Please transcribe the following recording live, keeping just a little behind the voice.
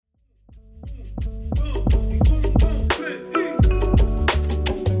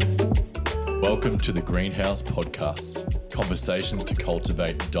Welcome to the Greenhouse Podcast, conversations to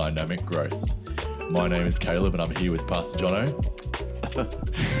cultivate dynamic growth. My name is Caleb and I'm here with Pastor Jono.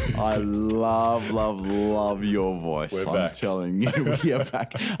 I love your voice. We're I'm back. telling you, we are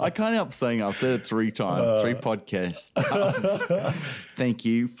back. I can't help saying I've said it 3 times, 3 podcasts. Thank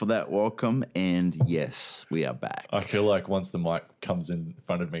you for that welcome. And yes, we are back. I feel like once the mic comes in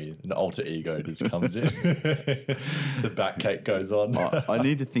front of me, an alter ego just comes in. The back cake goes on. I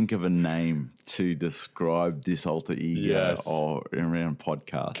need to think of a name to describe this alter ego or around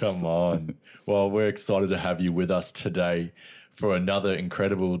podcasts. Come on. Well, we're excited to have you with us today for another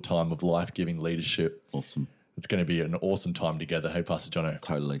incredible time of life-giving leadership. Awesome. It's going to be an awesome time together. Hey, Pastor Jono.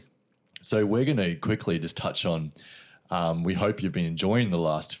 Totally. So we're going to quickly just touch on, we hope you've been enjoying the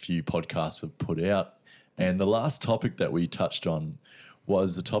last few podcasts we've put out. And the last topic that we touched on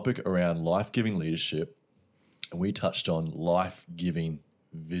was the topic around life-giving leadership. And we touched on life-giving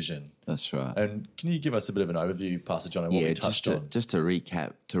vision. That's right. And can you give us a bit of an overview, Pastor Jono, what we touched on? Just to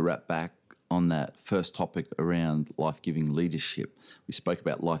recap, to wrap back on that first topic around life-giving leadership, we spoke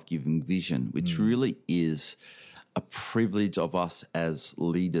about life-giving vision, which really is a privilege of us as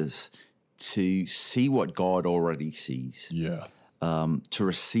leaders to see what God already sees. Yeah. To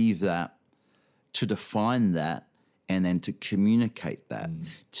receive that, to define that, and then to communicate that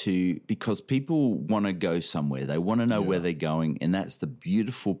because people want to go somewhere. They want to know where they're going, and that's the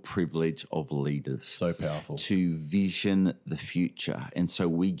beautiful privilege of leaders. So powerful. To vision the future, and so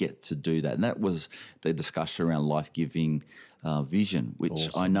we get to do that. And that was the discussion around life-giving vision, which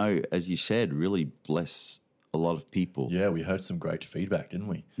I know, as you said, really bless a lot of people. Yeah, we heard some great feedback, didn't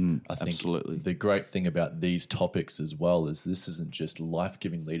we? I think absolutely. The great thing about these topics as well is this isn't just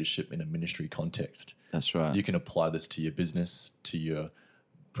life-giving leadership in a ministry context. That's right. You can apply this to your business, to your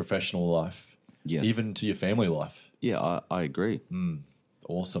professional life, Yes. even to your family life. Yeah, I agree.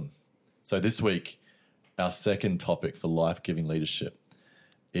 Awesome. So this week, our second topic for life-giving leadership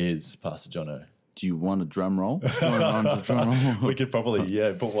is, Pastor Jono. Do you want a drum roll? Do you want to run the drum roll? We could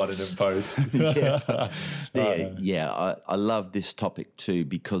probably, put one in post. I love this topic too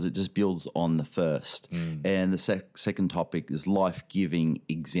because it just builds on the first. And the second topic is life-giving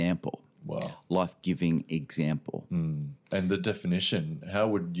example. Wow. Life-giving example. And the definition, how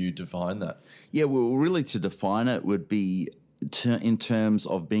would you define that? Yeah, well, really to define it would be in terms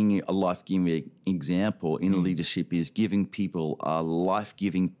of being a life-giving example in leadership is giving people a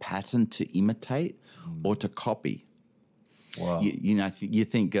life-giving pattern to imitate or to copy. Wow. You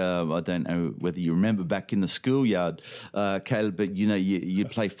think, I don't know whether you remember back in the schoolyard, Caleb, but, you'd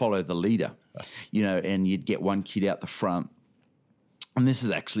play follow the leader, and you'd get one kid out the front. And this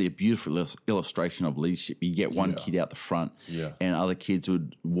is actually a beautiful illustration of leadership. You get one kid out the front and other kids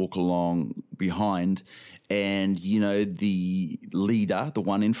would walk along behind. And, the leader, the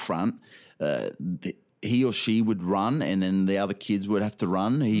one in front, he or she would run and then the other kids would have to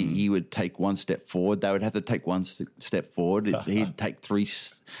run. He would take one step forward. They would have to take one step forward. He'd take 3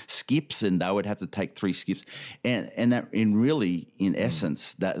 skips and they would have to take 3 skips. And that in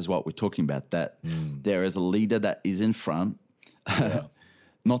essence, that is what we're talking about, that there is a leader that is in front,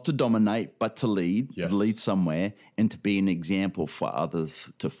 not to dominate, but to lead somewhere and to be an example for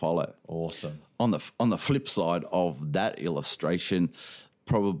others to follow. Awesome. On the flip side of that illustration,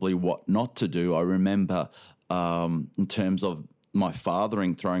 probably what not to do, I remember in terms of my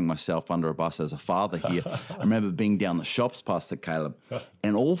fathering, throwing myself under a bus as a father here, I remember being down the shops, Pastor Caleb,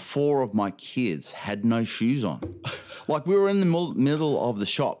 and all 4 of my kids had no shoes on. Like we were in the middle of the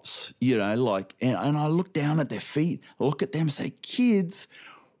shops, and I look down at their feet, I look at them and say, kids,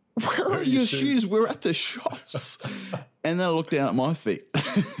 where are your shoes? We're at the shops. And then I look down at my feet.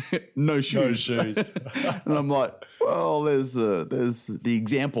 No shoes. And I'm like, well, there's the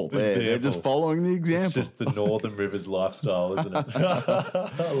example there. They're just following the example. It's just the Northern Rivers lifestyle, isn't it?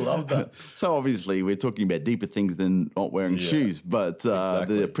 I love that. So obviously we're talking about deeper things than not wearing shoes, but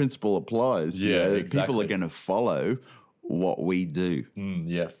the principle applies. Exactly. People are going to follow what we do.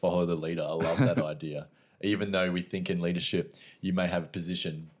 Follow the leader. I love that idea. Even though we think in leadership you may have a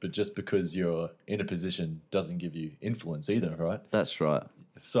position, but just because you're in a position doesn't give you influence either, right? That's right.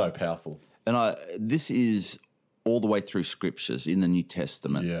 It's so powerful. And this is all the way through scriptures in the New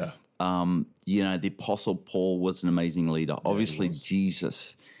Testament. Yeah. The Apostle Paul was an amazing leader. Obviously,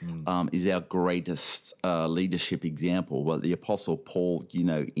 Jesus is our greatest leadership example. But the Apostle Paul,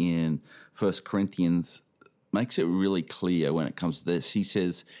 in 1 Corinthians makes it really clear when it comes to this. He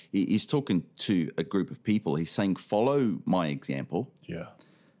says, he's talking to a group of people. He's saying, follow my example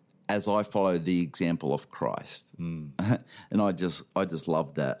as I follow the example of Christ. And I just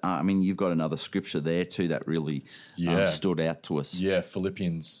love that. I mean, you've got another scripture there too that really stood out to us. Yeah,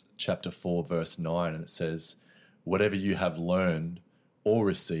 Philippians chapter 4, verse 9, and it says, whatever you have learned or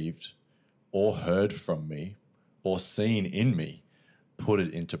received or heard from me or seen in me, put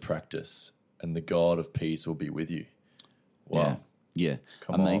it into practice, and the God of peace will be with you. Wow. Yeah.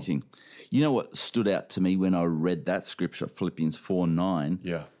 Come Amazing. You know what stood out to me when I read that scripture, Philippians 4:9?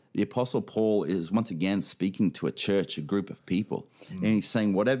 Yeah. The Apostle Paul is once again speaking to a church, a group of people, and he's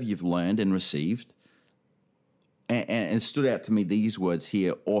saying, whatever you've learned and received, and it stood out to me these words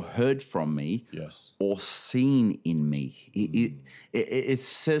here, or heard from me, Yes. or seen in me. It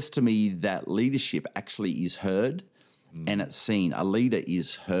says to me that leadership actually is heard and it's seen. A leader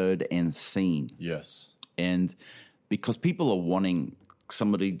is heard and seen. Yes. And because people are wanting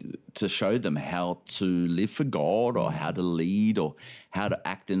somebody to show them how to live for God or how to lead or how to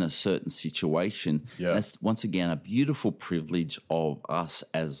act in a certain situation. Yeah. That's, once again, a beautiful privilege of us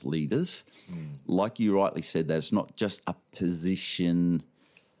as leaders. Like you rightly said, that it's not just a position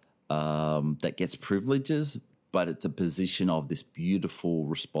that gets privileges, but it's a position of this beautiful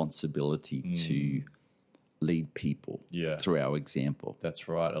responsibility to lead people through our example. That's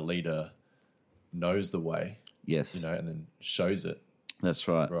right. A leader knows the way, Yes. and then shows it, That's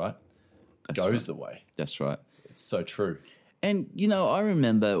right. right? Goes the way. That's right. It's so true. And, I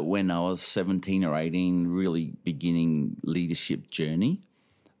remember when I was 17 or 18, really beginning leadership journey,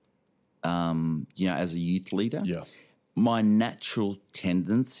 as a youth leader. Yeah. My natural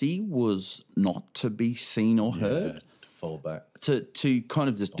tendency was not to be seen or heard, To fall back. to kind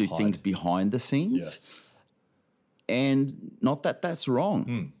of just do hide. things behind the scenes. Yes. And not that that's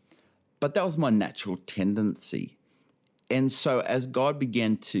wrong, but that was my natural tendency. And so as God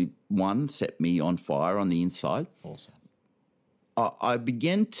began to, one, set me on fire on the inside, Awesome. I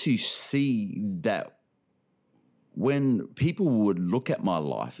began to see that when people would look at my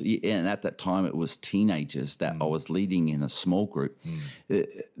life, and at that time it was teenagers that I was leading in a small group,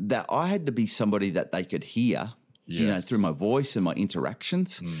 that I had to be somebody that they could hear, Yes. through my voice and my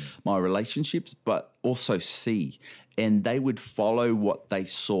interactions, my relationships, but also see. And they would follow what they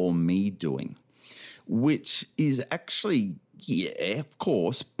saw me doing, which is actually, of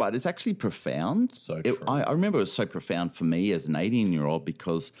course, but it's actually profound. So true. I remember it was so profound for me as an 18-year-old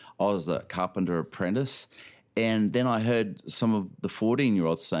because I was a carpenter apprentice. And then I heard some of the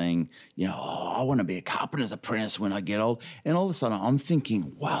 14-year-olds saying, I want to be a carpenter's apprentice when I get old. And all of a sudden I'm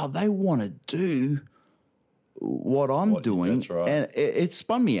thinking, wow, they want to do what I'm doing. That's right. And it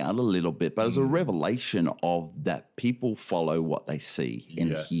spun me out a little bit, but it was a revelation of that people follow what they see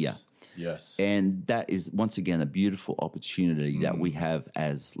and hear. Yes. And that is, once again, a beautiful opportunity that we have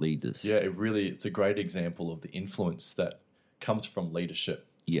as leaders. Yeah, it's a great example of the influence that comes from leadership.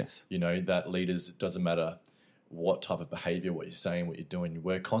 Yes. That leaders, it doesn't matter what type of behavior, what you're saying, what you're doing,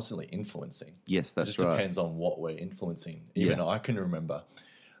 we're constantly influencing. Yes, that's right. It just right. depends on what we're influencing. Even I can remember,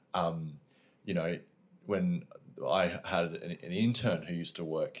 when I had an intern who used to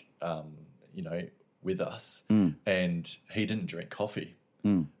work, with us, and he didn't drink coffee.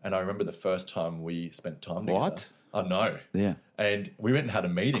 And I remember the first time we spent time together. What? I know. Yeah. And we went and had a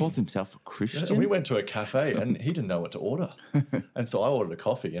meeting. Calls himself a Christian? And we went to a cafe and he didn't know what to order. And so I ordered a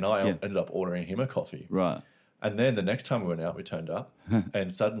coffee and I ended up ordering him a coffee. Right. And then the next time we went out, we turned up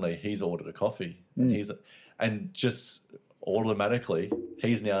and suddenly he's ordered a coffee and just automatically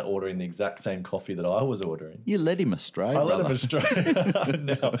he's now ordering the exact same coffee that I was ordering. You led him astray, I brother. let him astray.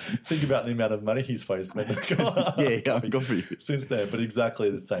 Now think about the amount of money he's supposed to spend. Good for you. Since then, but exactly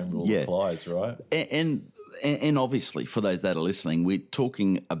the same rule applies, right? And obviously, for those that are listening, we're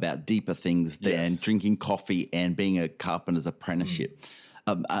talking about deeper things than drinking coffee and being a carpenter's apprenticeship.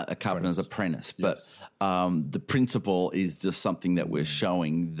 A carpenter's apprentice. Yes. But the principle is just something that we're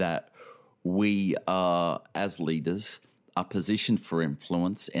showing that we are, as leaders, are positioned for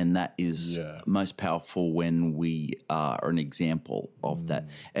influence, and that is most powerful when we are an example of that.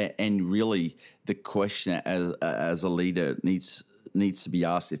 And really, the question as a leader needs to be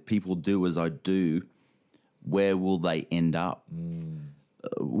asked: if people do as I do, where will they end up?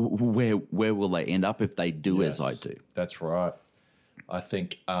 Where will they end up if they do as I do? That's right. I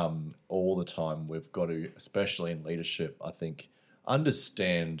think all the time we've got to, especially in leadership, I think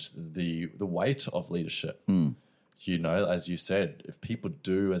understand the weight of leadership. As you said, if people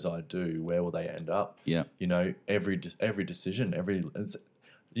do as I do, where will they end up? Yeah. Every decision,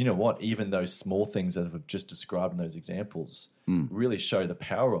 even those small things that we've just described in those examples really show the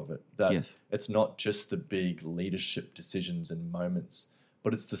power of it. That it's not just the big leadership decisions and moments,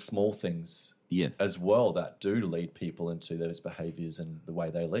 but it's the small things Yeah. as well that do lead people into those behaviors and the way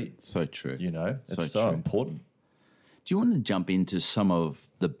they lead. So true. You know, it's So so true. important. Do you want to jump into some of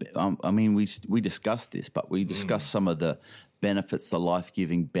the? We discussed this, but we discussed some of the benefits, the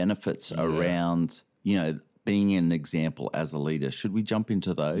life-giving benefits around being an example as a leader. Should we jump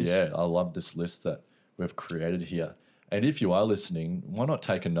into those? Yeah, I love this list that we've created here. And if you are listening, why not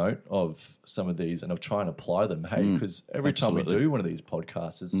take a note of some of these and try and apply them? Hey, because every time we do one of these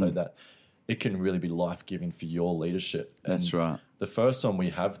podcasts is so that it can really be life-giving for your leadership. And That's right. the first one we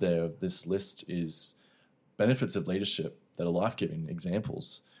have there of this list is benefits of leadership that are life-giving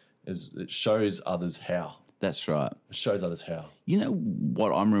examples. Is it shows others how. That's right. It shows others how. You know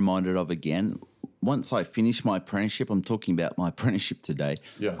what I'm reminded of again? Once I finished my apprenticeship, I'm talking about my apprenticeship today,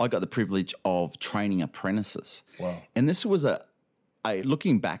 I got the privilege of training apprentices. Wow. And this was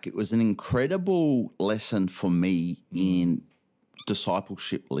looking back, it was an incredible lesson for me in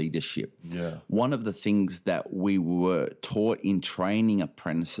discipleship leadership. Yeah. One of the things that we were taught in training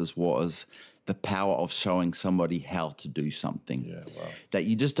apprentices was the power of showing somebody how to do something. Yeah, wow. That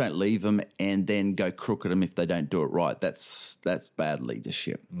you just don't leave them and then go crook at them if they don't do it right. That's bad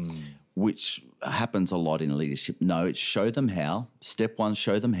leadership, which happens a lot in leadership. No, it's show them how. Step 1,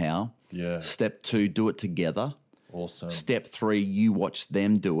 show them how. Yeah. Step 2, do it together. Awesome. Step 3, you watch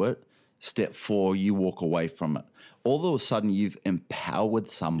them do it. Step 4, you walk away from it. All of a sudden, you've empowered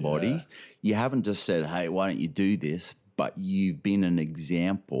somebody. Yeah. You haven't just said, hey, why don't you do this? But you've been an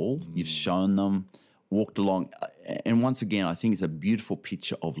example. You've shown them, walked along. And once again, I think it's a beautiful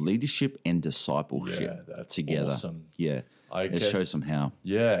picture of leadership and discipleship that's together. awesome. Yeah. It shows them how.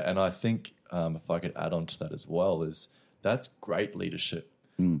 Yeah, and I think if I could add on to that as well is that's great leadership.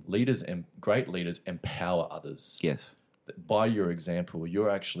 Leaders and great leaders empower others. Yes. By your example, you're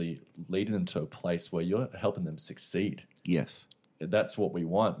actually leading them to a place where you're helping them succeed. Yes. That's what we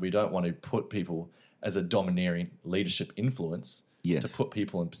want. We don't want to put people as a domineering leadership influence Yes. to put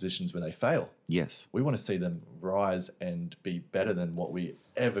people in positions where they fail. Yes. We want to see them rise and be better than what we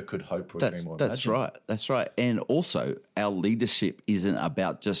ever could hope or dream or That's imagine. right. That's right. And also, our leadership isn't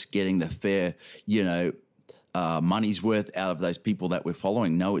about just getting the fair, money's worth out of those people that we're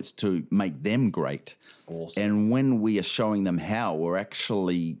following. No, it's to make them great. Awesome. And when we are showing them how, we're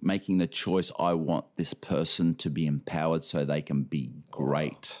actually making the choice, I want this person to be empowered so they can be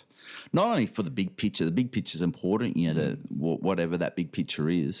great. Not only for the big picture is important, whatever that big picture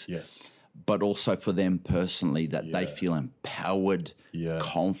is. Yes. But also for them personally, that they feel empowered,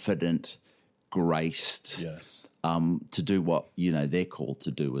 confident, graced, Yes. to do what they're called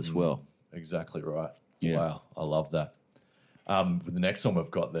to do as well. Exactly right. Yeah. Wow, I love that. The next one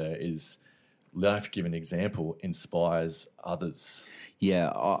we've got there is life-giving example inspires others.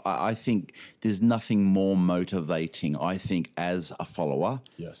 Yeah, I think there's nothing more motivating, I think, as a follower,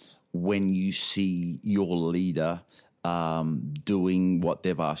 Yes. when you see your leader doing what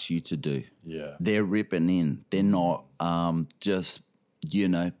they've asked you to do. Yeah. They're ripping in. They're not just,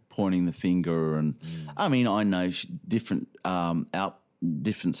 pointing the finger. And I mean, I know different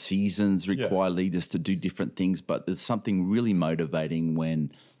seasons require leaders to do different things, but there's something really motivating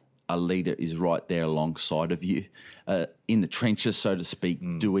when a leader is right there alongside of you in the trenches, so to speak,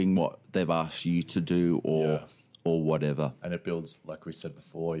 doing what they've asked you to do or whatever. And it builds, like we said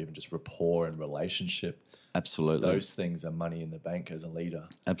before, even just rapport and relationship. Absolutely. Those things are money in the bank as a leader.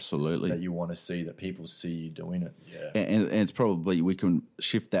 Absolutely. That you want to see, that people see you doing it. Yeah. And it's probably, we can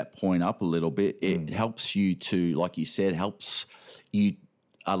shift that point up a little bit. It helps you to, like you said, helps you,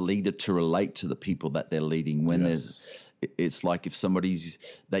 a leader, to relate to the people that they're leading. When it's like if somebody's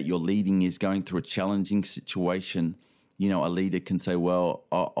that you're leading is going through a challenging situation, a leader can say, well,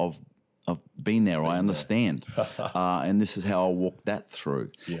 I've been there, I understand. And this is how I'll walk that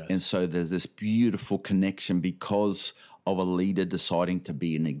through. Yes. And so there's this beautiful connection because of a leader deciding to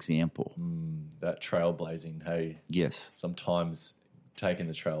be an example. That trailblazing, hey. Yes. Sometimes taking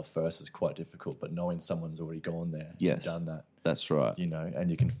the trail first is quite difficult, but knowing someone's already gone there, Yes. done that, That's right. and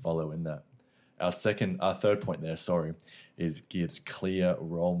you can follow in that. Our third point there, is gives clear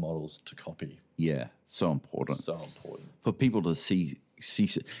role models to copy. Yeah. So important. So important. For people to see,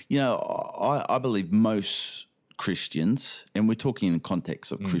 I believe most Christians, and we're talking in the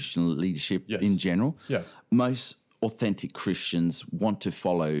context of Christian leadership in general, most authentic Christians want to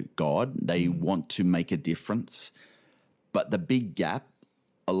follow God. They want to make a difference. But the big gap,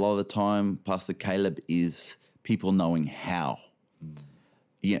 a lot of the time, Pastor Caleb, is people knowing how.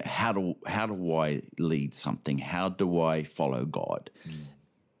 How do I lead something? How do I follow God?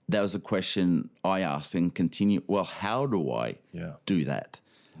 That was a question I asked and continue. Well, how do I do that?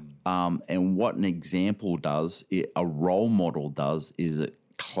 And what an example does, a role model does, is it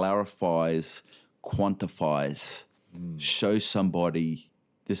clarifies, quantifies, shows somebody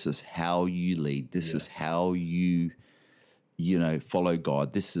this is how you lead. This is how you follow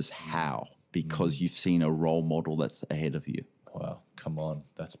God. This is how, because you've seen a role model that's ahead of you. Wow, come on.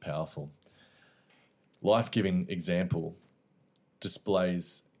 That's powerful. Life-giving example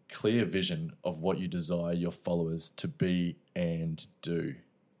displays clear vision of what you desire your followers to be and do.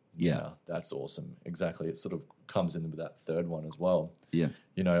 Yeah. That's awesome. Exactly. It sort of comes in with that third one as well. Yeah.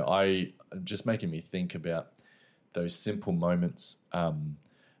 Just making me think about those simple moments.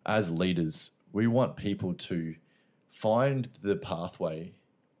 As leaders, we want people to find the pathway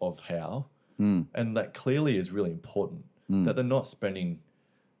of how, and that clearly is really important, that they're not spending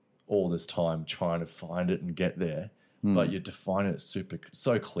all this time trying to find it and get there, but you define it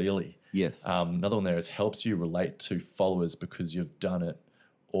so clearly. Yes. Another one there is helps you relate to followers because you've done it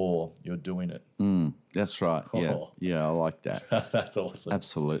or you're doing it. That's right. Yeah. Yeah, I like that. That's awesome.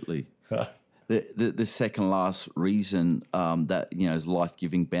 Absolutely. The second last reason that is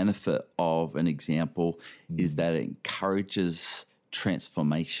life-giving benefit of an example is that it encourages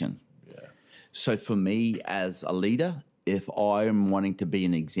transformation. Yeah. So for me as a leader, if I'm wanting to be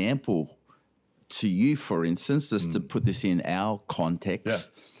an example to you, for instance, just to put this in our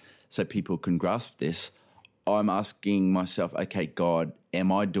context so people can grasp this, I'm asking myself, okay, God,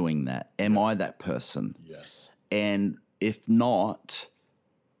 am I doing that? Am I that person? Yes. And if not,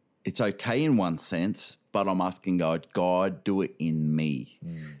 it's okay in one sense, but I'm asking God, do it in me.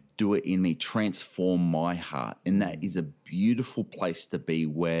 Do it in me. Transform my heart. And that is a beautiful place to be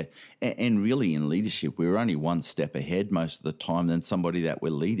where, and really in leadership, we're only one step ahead most of the time than somebody that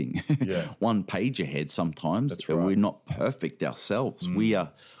we're leading. Yeah. One page ahead sometimes. That's right. We're not perfect ourselves. We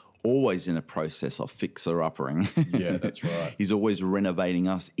are always in a process of fixer-uppering. Yeah, that's right. He's always renovating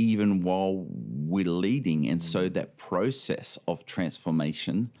us even while we're leading. And so that process of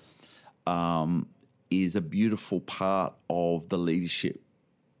transformation is a beautiful part of the leadership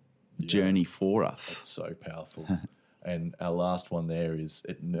journey for us. That's so powerful. And our last one there is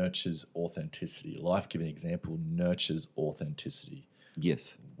it nurtures authenticity. Life-giving example nurtures authenticity.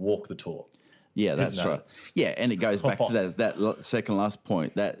 Yes. Walk the talk. Yeah, that's right. Yeah, and it goes back to that second last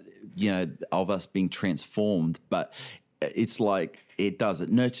point that, of us being transformed. But it's like it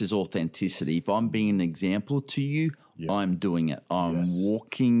nurtures authenticity. If I'm being an example to you, I'm doing it. I'm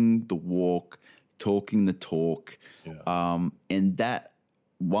walking the walk, talking the talk. Yeah. And that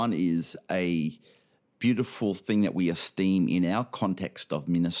one is a beautiful thing that we esteem in our context of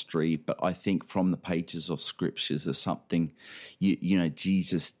ministry, but I think from the pages of scriptures is something,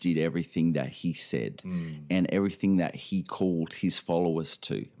 Jesus did everything that he said and everything that he called his followers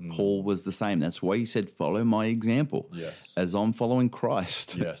to. Paul was the same. That's why he said, follow my example as I'm following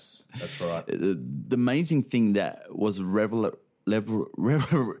Christ. Yes, that's right. The amazing thing that was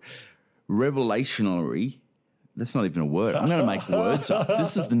revelationary. That's not even a word. I'm going to make words up.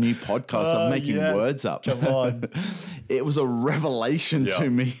 This is the new podcast. I'm making words up. Come on. It was a revelation to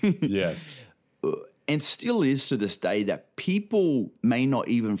me. Yes. And still is to this day that people may not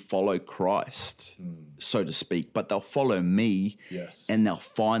even follow Christ, so to speak, but they'll follow me and they'll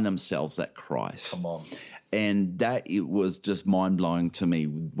find themselves at Christ. Come on. And it was just mind-blowing to me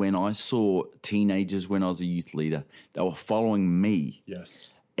when I saw teenagers when I was a youth leader, they were following me.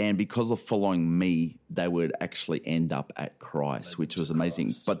 Yes. And because of following me, they would actually end up at Christ, which was amazing.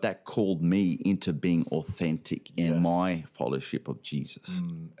 Christ. But that called me into being authentic in my fellowship of Jesus.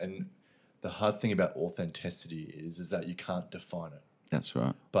 And the hard thing about authenticity is that you can't define it. That's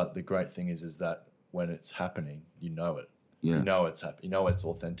right. But the great thing is that when it's happening, you know it. Yeah. You know it's happening. You know it's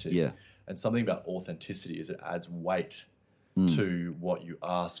authentic. Yeah. And something about authenticity is it adds weight to what you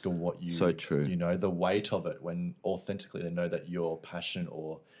ask or what you... So true. The weight of it when authentically they know that you're passionate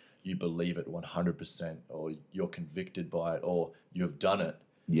or you believe it 100% or you're convicted by it or you've done it.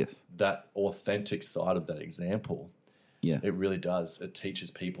 Yes. That authentic side of that example, it really does. It teaches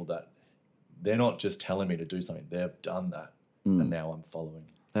people that they're not just telling me to do something. They've done that and now I'm following.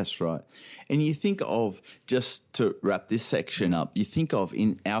 That's right. And you think of, just to wrap this section up, you think of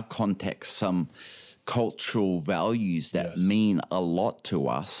in our context some cultural values that mean a lot to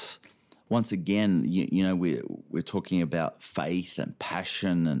us. Once again, we're talking about faith and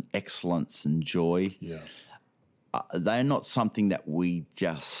passion and excellence and joy. Yeah. They're not something that we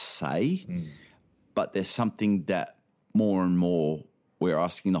just say, but there's something that more and more we're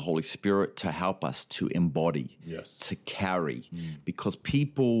asking the Holy Spirit to help us to embody, to carry, because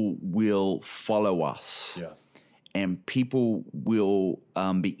people will follow us. Yeah. And people will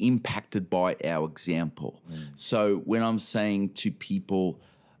be impacted by our example. So when I'm saying to people,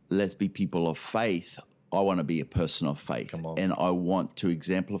 let's be people of faith. I want to be a person of faith, and I want to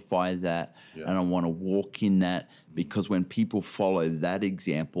exemplify that, and I want to walk in that, because when people follow that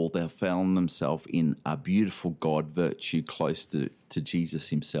example, they'll find themselves in a beautiful God virtue close to Jesus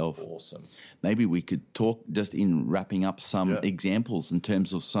himself. Awesome. Maybe we could talk just in wrapping up some examples in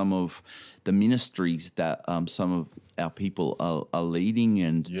terms of some of the ministries that some of our people are leading,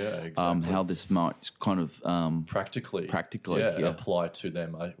 and how this might kind of practically apply to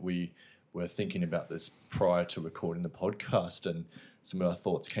them. We were thinking about this prior to recording the podcast, and some of our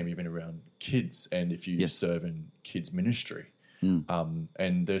thoughts came even around kids, and if you serve in kids ministry.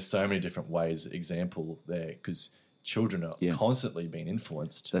 And there's so many different ways, example there, because children are constantly being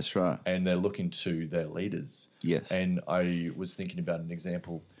influenced. That's right. And they're looking to their leaders. Yes. And I was thinking about an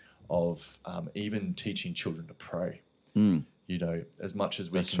example of even teaching children to pray. You know, as much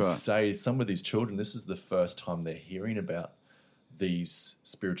as we can say, some of these children, this is the first time they're hearing about these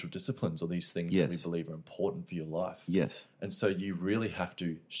spiritual disciplines or these things that we believe are important for your life. Yes. And so you really have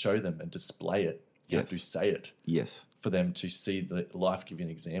to show them and display it. You have to say it. Yes. For them to see the life-giving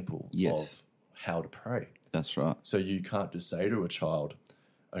example of how to pray. That's right. So you can't just say to a child,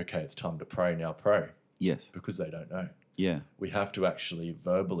 okay, it's time to pray, now pray. Yes. Because they don't know. Yeah. We have to actually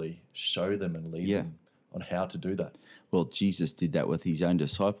verbally show them and lead them on how to do that. Well, Jesus did that with his own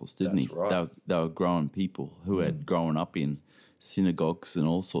disciples, didn't he? Right. They were growing people who had grown up in synagogues and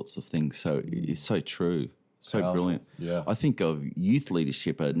all sorts of things. So it's so true, so powerful. Brilliant. Yeah. I think of youth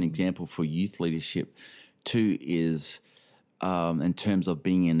leadership. An example for youth leadership too is, in terms of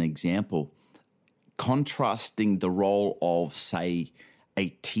being an example, contrasting the role of, say, a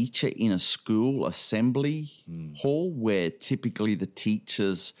teacher in a school assembly hall, where typically the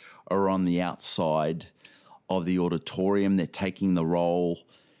teachers are on the outside of the auditorium. They're taking the role.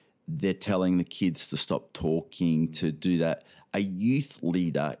 They're telling the kids to stop talking, to do that. A youth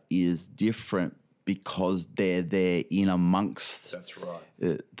leader is different because they're there in amongst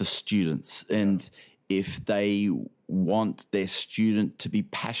the students. And if they want their student to be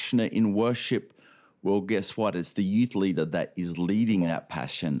passionate in worship, well, guess what? It's the youth leader that is leading that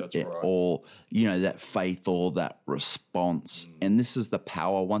passion or, you know, that faith or that response. And this is the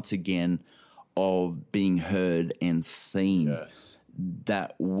power, once again, of being heard and seen,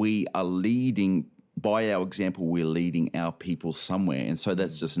 that we are leading, by our example, we're leading our people somewhere. And so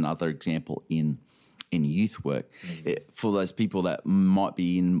that's just another example in youth work. For those people that might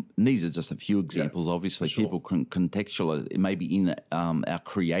be in, and these are just a few examples, obviously, people can contextualize, it may be in our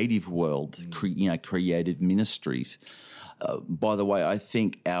creative world, creative ministries. By the way, I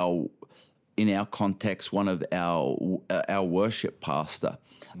think in our context, one of our worship pastor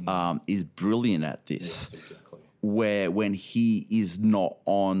is brilliant at this. Yes, exactly. Where when he is not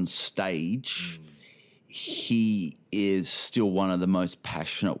on stage, he is still one of the most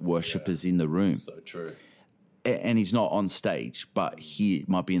passionate worshipers in the room. So true. And he's not on stage, but he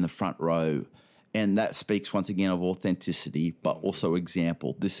might be in the front row. And that speaks once again of authenticity, but also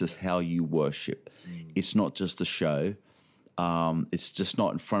example. This is how you worship. It's not just a show. It's just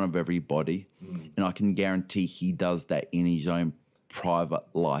not in front of everybody. And I can guarantee he does that in his own private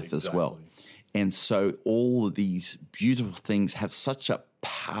life as well. And so all of these beautiful things have such a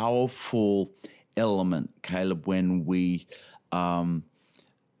powerful element, Caleb, when we are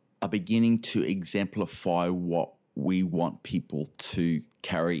beginning to exemplify what we want people to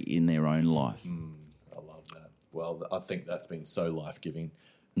carry in their own life. I love that. Well, I think that's been so life-giving.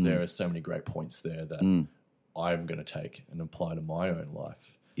 There are so many great points there that I'm going to take and apply to my own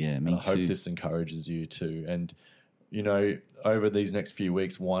life. Yeah, me too. I hope this encourages you too. And, you know, over these next few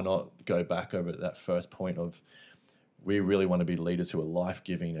weeks, why not go back over that first point of we really want to be leaders who are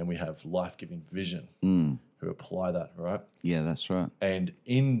life-giving, and we have life-giving vision who apply that, right? Yeah, that's right. And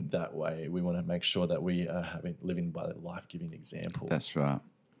in that way, we want to make sure that we are living by the life-giving example. That's right.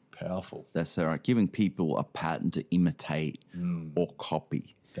 Powerful. That's all right. Giving people a pattern to imitate or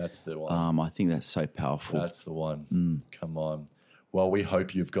copy. That's the one. I think that's so powerful. That's the one. Come on. Well, we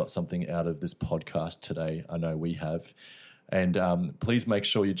hope you've got something out of this podcast today. I know we have. And please make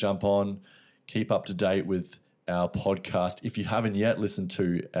sure you jump on, keep up to date with our podcast. If you haven't yet listened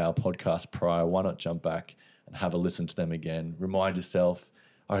to our podcast prior, why not jump back and have a listen to them again? Remind yourself.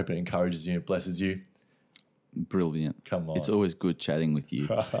 I hope it encourages you, it blesses you. Brilliant. Come on. It's always good chatting with you.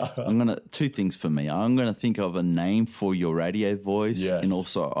 Two things for me. I'm going to think of a name for your radio voice. Yes. And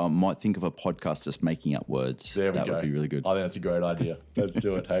also I might think of a podcast just making up words. There we go. That would be really good. I think that's a great idea. Let's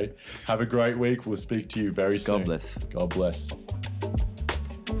do it, hey? Have a great week. We'll speak to you very soon. God bless. God bless.